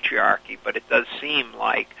about matriarchy, but it does seem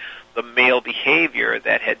like the male behavior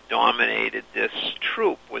that had dominated this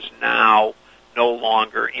troop was now no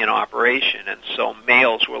longer in operation, and so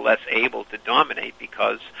males were less able to dominate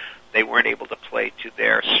because they weren't able to play to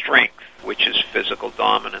their strength, which is physical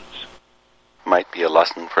dominance. Might be a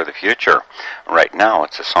lesson for the future. Right now,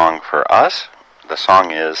 it's a song for us. The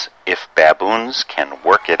song is If Baboons Can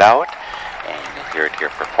Work It Out, and you'll hear it here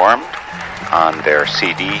performed on their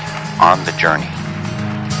CD, On the Journey.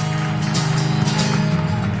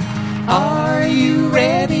 Are you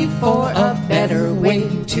ready for a better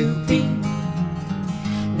way to be?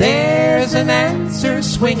 There's an answer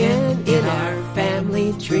swinging in our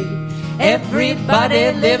family tree.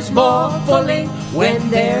 Everybody lives more fully when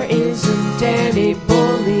there isn't any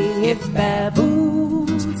bully. If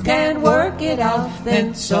baboons can work it out,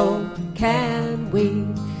 then so can we.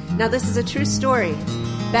 Now this is a true story.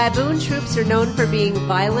 Baboon troops are known for being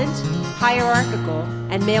violent, hierarchical,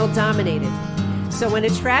 and male-dominated. So when a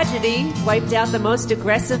tragedy wiped out the most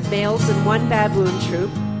aggressive males in one baboon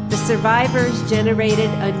troop, the survivors generated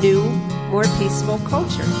a new, more peaceful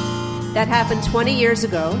culture. That happened 20 years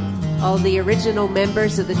ago. All the original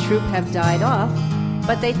members of the troop have died off,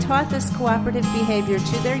 but they taught this cooperative behavior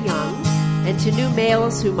to their young and to new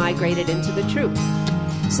males who migrated into the troop.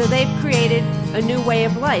 So they've created a new way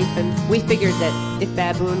of life, and we figured that if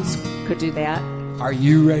baboons could do that. Are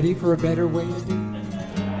you ready for a better way to be?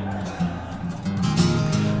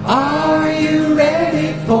 Are you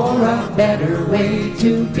ready for a better way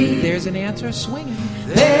to be? There's an answer swinging.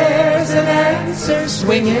 There's an answer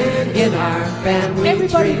swinging in our family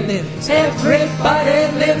Everybody tree. Lives.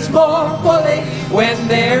 Everybody lives more fully when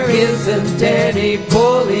there isn't any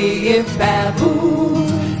bully. If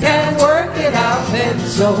baboons can work it out, then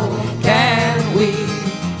so can we.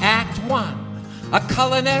 Act 1. a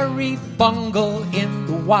culinary bungle in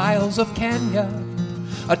the wilds of Kenya.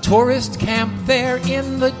 A tourist camp there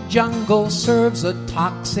in the jungle serves a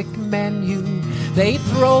toxic menu. They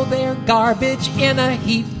throw their garbage in a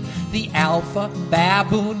heap. The alpha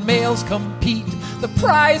baboon males compete. The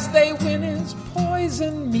prize they win is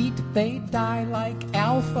poison meat. They die like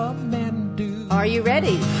alpha men do. Are you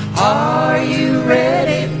ready? Are you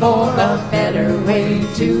ready for a better way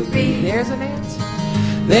to be? There's an answer.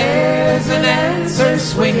 There's an answer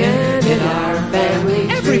swinging in our family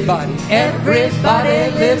tree.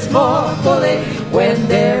 Everybody lives more fully when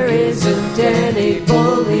there isn't any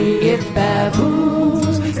bully. If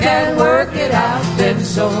baboons can work it out, then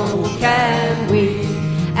so can we.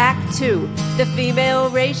 Act 2. The female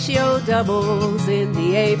ratio doubles in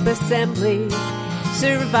the ape assembly.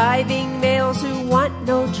 Surviving males who want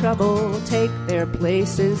no trouble take their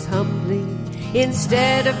places humbly.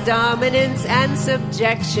 Instead of dominance and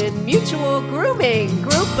subjection, mutual grooming,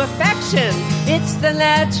 group affection. It's the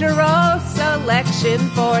natural selection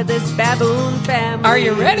for this baboon family. Are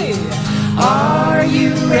you ready? Are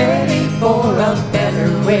you ready for a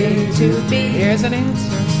better way to be? Here's an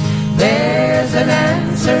answer. There's an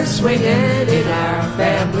answer swinging in our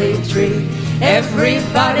family tree.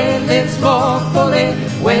 Everybody lives more fully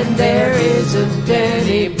when there isn't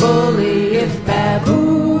any bully. If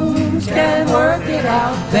baboons can work it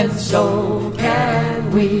out, then so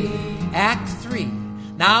can we. Act 3.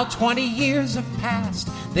 Now 20 years have passed.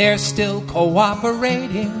 They're still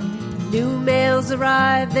cooperating. New males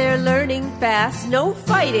arrive, they're learning fast. No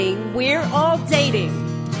fighting, we're all dating.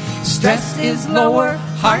 Stress is lower,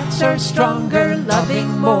 hearts are stronger,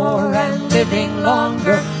 loving more and living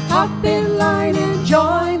longer. Hop in line and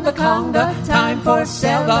join the conga, time for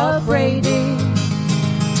celebrating.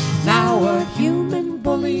 Now a human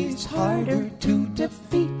bully's harder to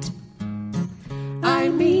defeat. I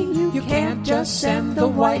mean, you can't just send the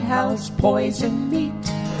White House poison meat.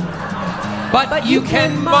 But you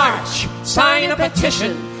can march, sign a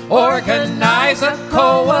petition, organize a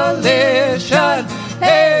coalition.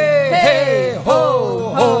 Hey, hey,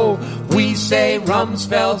 ho, ho, we say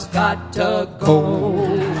Rumsfeld's got to go.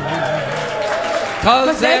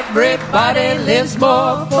 'Cause everybody lives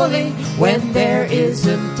more fully when there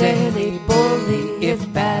isn't any bully.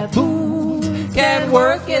 If baboons can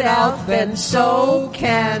work it out, then so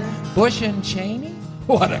can Bush and Cheney.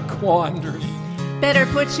 What a quandary. Better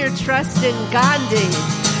put your trust in Gandhi.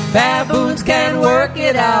 Baboons can work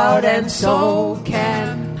it out, and so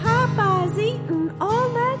can Papa's eating all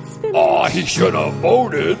that spinach. Oh, he should have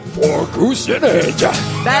voted for Kucinich.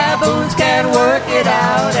 Baboons can work it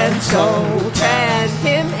out, and so can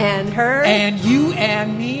him and her. And you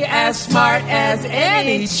and me, as smart as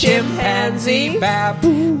any chimpanzee.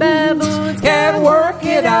 Baboons can work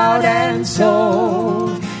it out, and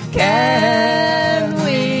so can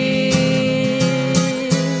we.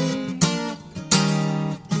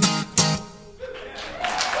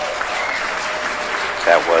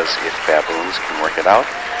 That was If Baboons Can Work It Out.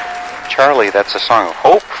 Charlie, that's a song of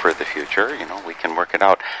hope for the future. You know, we can work it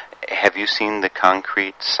out. Have you seen the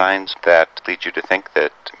concrete signs that lead you to think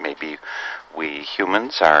that maybe we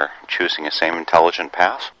humans are choosing the same intelligent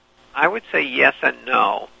path? I would say yes and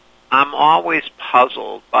no. I'm always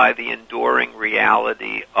puzzled by the enduring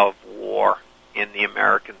reality of war in the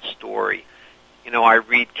American story. You know, I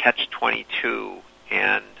read Catch-22,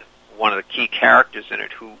 and one of the key characters in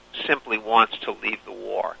it who simply wants to leave the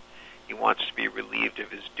war. He wants to be relieved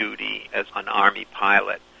of his duty as an Army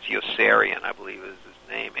pilot. Yossarian, I believe is his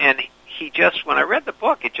name. And he just, when I read the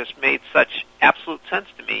book, it just made such absolute sense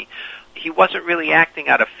to me. He wasn't really acting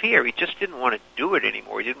out of fear. He just didn't want to do it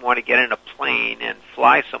anymore. He didn't want to get in a plane and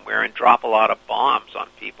fly somewhere and drop a lot of bombs on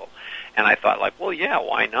people. And I thought, like, well, yeah,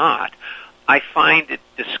 why not? I find it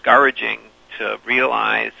discouraging to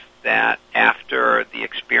realize that after the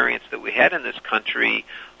experience that we had in this country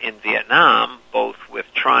in Vietnam, both with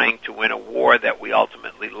trying to win a war that we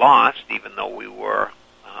ultimately lost, even though we were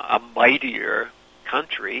a mightier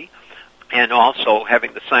country, and also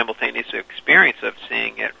having the simultaneous experience of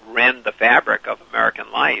seeing it rend the fabric of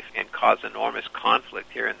American life and cause enormous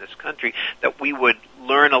conflict here in this country, that we would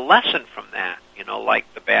learn a lesson from that, you know,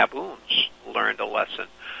 like the baboons learned a lesson.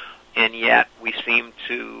 And yet we seem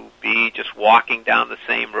to be just walking down the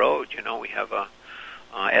same road. You know, we have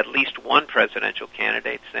at least one presidential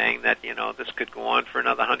candidate saying that, you know, this could go on for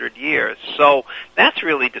another 100 years. So that's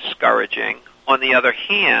really discouraging. On the other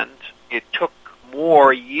hand, it took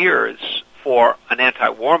more years for an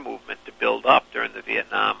anti-war movement to build up during the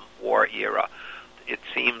Vietnam War era. It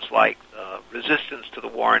seems like resistance to the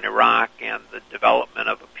war in Iraq and the development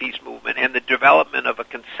of a peace movement and the development of a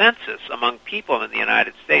consensus among people in the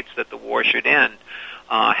United States that the war should end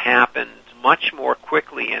happened much more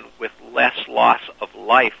quickly and with less loss of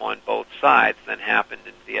life on both sides than happened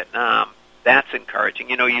in Vietnam. That's encouraging.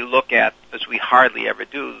 You know, you look at, as we hardly ever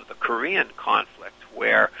do, the Korean conflict,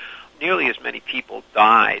 where nearly as many people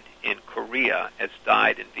died in Korea as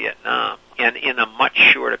died in Vietnam, and in a much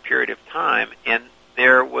shorter period of time, and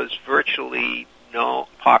there was virtually no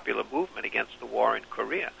popular movement against the war in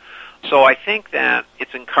Korea. So I think that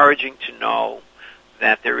it's encouraging to know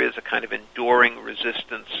that there is a kind of enduring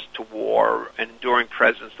resistance to war, an enduring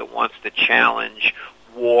presence that wants to challenge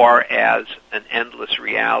war as an endless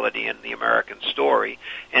reality in the American story.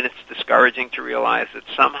 And it's discouraging to realize that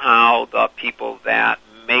somehow the people that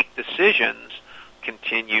make decisions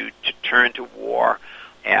continue to turn to war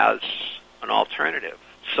as an alternative.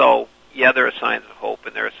 So, yeah, there are signs of hope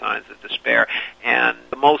and there are signs of despair. And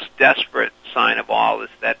the most desperate sign of all is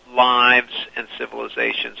that lives and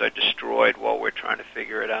civilizations are destroyed while we're trying to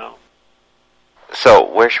figure it out. So,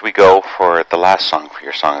 where should we go for the last song for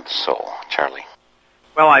your Song of the Soul, Charlie?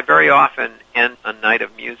 Well, I very often end a night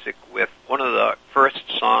of music with one of the first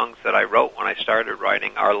songs that I wrote when I started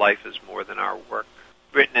writing, Our Life is More Than Our Work,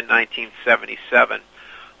 written in 1977.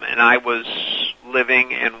 And I was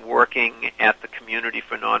living and working at the Community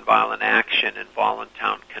for Nonviolent Action in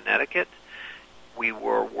Voluntown, Connecticut. We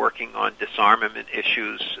were working on disarmament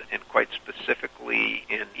issues, and quite specifically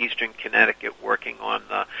in eastern Connecticut, working on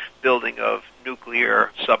the building of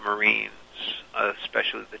nuclear submarines,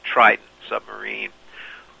 especially the Trident submarine.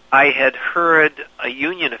 I had heard a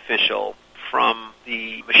union official from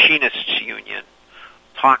the Machinists Union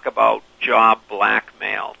talk about job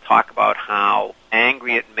blackmail, talk about how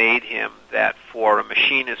angry it made him that for a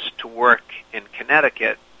machinist to work in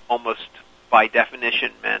Connecticut almost by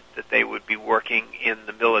definition meant that they would be working in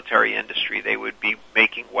the military industry, they would be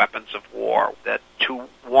making weapons of war, that to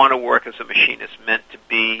want to work as a machinist meant to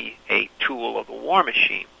be a tool of the war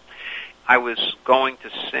machine. I was going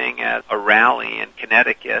to sing at a rally in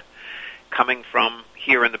Connecticut, coming from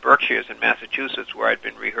here in the Berkshires in Massachusetts, where I'd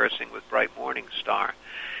been rehearsing with Bright Morning Star.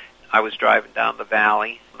 I was driving down the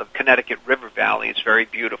valley. The Connecticut River Valley is very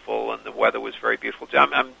beautiful, and the weather was very beautiful too.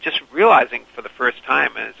 I'm just realizing for the first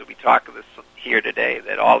time, as we talk of this here today,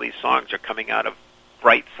 that all these songs are coming out of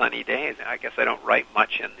bright, sunny days. I guess I don't write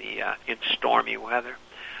much in stormy weather.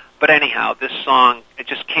 But anyhow, this song, it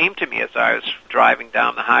just came to me as I was driving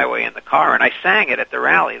down the highway in the car, and I sang it at the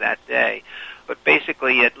rally that day. But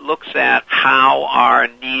basically, it looks at how our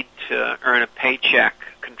need to earn a paycheck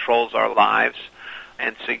controls our lives,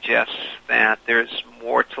 and suggests that there's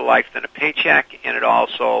more to life than a paycheck. And it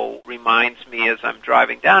also reminds me as I'm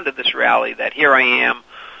driving down to this rally that here I am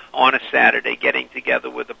on a Saturday getting together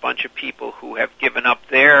with a bunch of people who have given up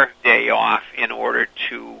their day off in order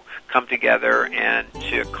to come together and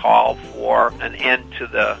to call for an end to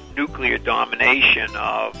the nuclear domination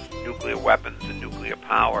of nuclear weapons and nuclear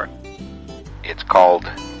power. It's called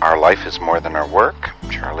Our Life is More Than Our Work.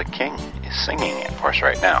 Charlie King is singing it for us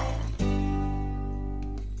right now.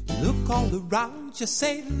 Look all around you,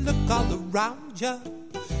 say look all around you.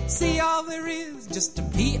 See all there is just to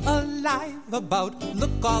be alive about.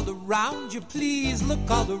 Look all around you, please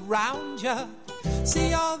look all around you.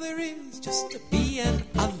 See all there is just to be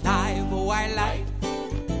alive. Why life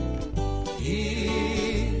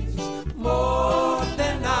is more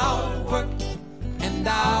than our work, and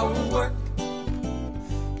our work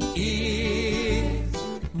is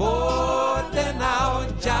more than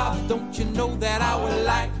our job. Don't you know that our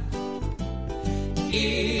life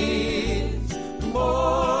is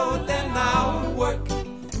more than our work,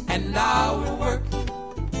 and our work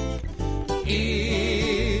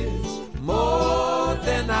is more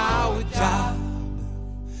than our job.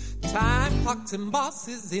 Time, clocks and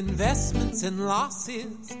bosses, investments and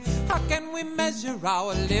losses. How can we measure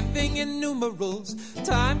our living in numerals?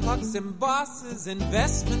 Time, clocks and bosses,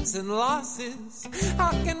 investments and losses.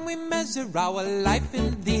 How can we measure our life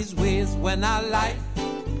in these ways when our life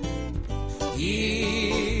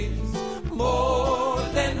is more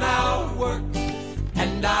than our work,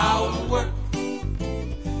 and our work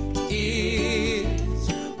is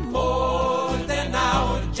more than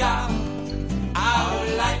our job. Our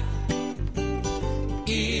life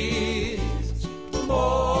is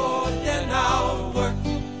more than our work,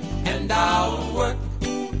 and our work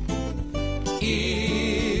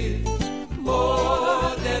is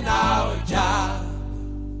more than our job.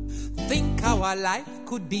 Think how our life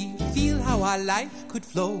could be, feel how our life could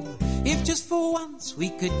flow, if just for once we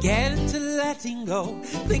could get into letting go.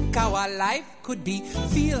 Think how our life could be,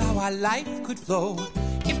 feel how our life could flow,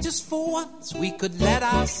 if just for once we could let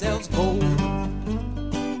ourselves go.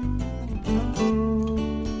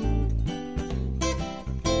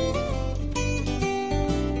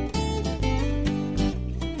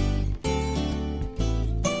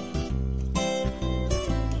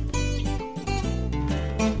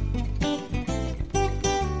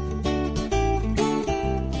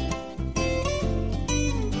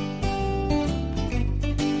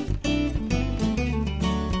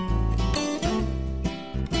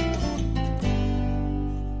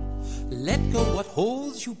 Let go what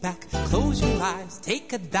holds you back. Close your eyes,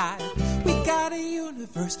 take a dive. We got a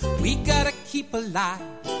universe we gotta keep alive.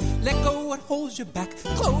 Let go what holds you back.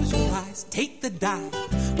 Close your eyes, take the dive.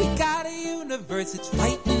 We got a universe, it's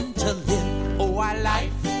fighting to live. Oh, our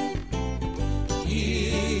life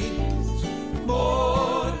is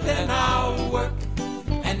more than our work,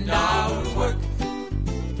 and our work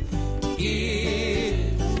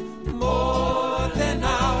is more than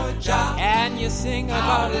our job. And you sing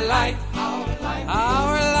about life.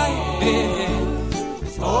 Our life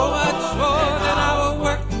is so much more than our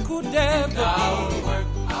work could ever be.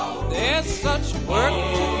 There's such work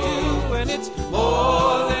to do, and it's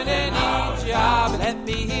more than any job. Let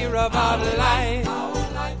me hear about life.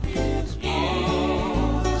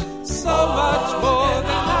 So much more than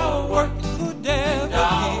our work could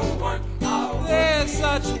ever be. There's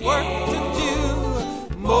such work to do,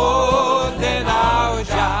 more than our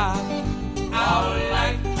job. Our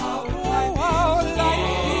life.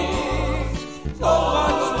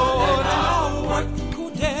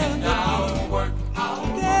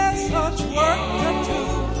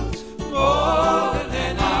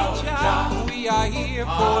 Here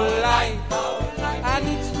for life, and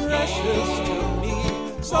it's precious to me.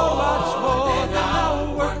 So much more than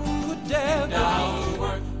our work could ever be.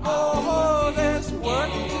 Oh, there's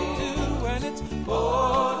work to do, and it's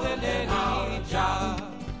more than any job.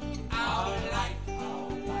 Our life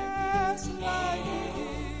is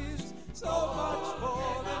so much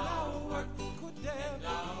more than our work could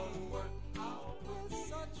ever be.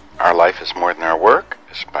 Our Life is More Than Our Work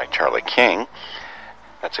is by Charlie King.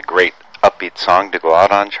 That's a great upbeat song to go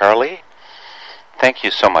out on, Charlie. Thank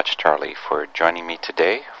you so much, Charlie, for joining me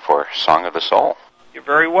today for Song of the Soul. You're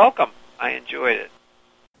very welcome. I enjoyed it.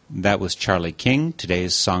 That was Charlie King,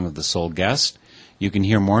 today's Song of the Soul guest. You can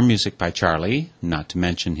hear more music by Charlie, not to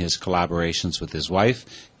mention his collaborations with his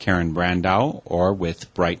wife, Karen Brandau, or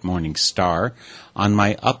with Bright Morning Star, on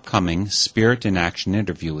my upcoming Spirit in Action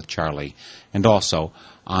interview with Charlie, and also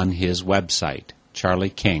on his website,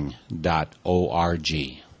 charlieking.org.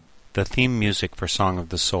 The theme music for Song of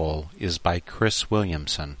the Soul is by Chris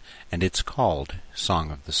Williamson, and it's called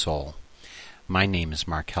Song of the Soul. My name is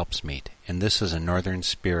Mark Helpsmeet, and this is a Northern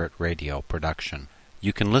Spirit Radio production.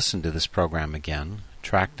 You can listen to this program again,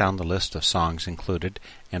 track down the list of songs included,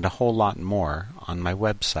 and a whole lot more on my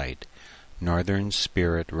website,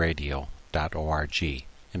 northernspiritradio.org.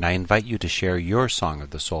 And I invite you to share your Song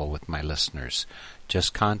of the Soul with my listeners.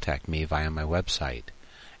 Just contact me via my website.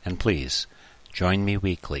 And please, join me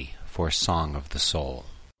weekly for Song of the Soul.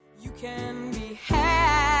 You can be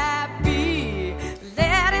happy,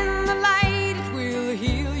 let in the light, it will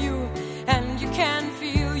heal you, and you can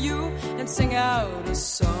feel you, and sing out a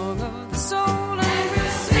song of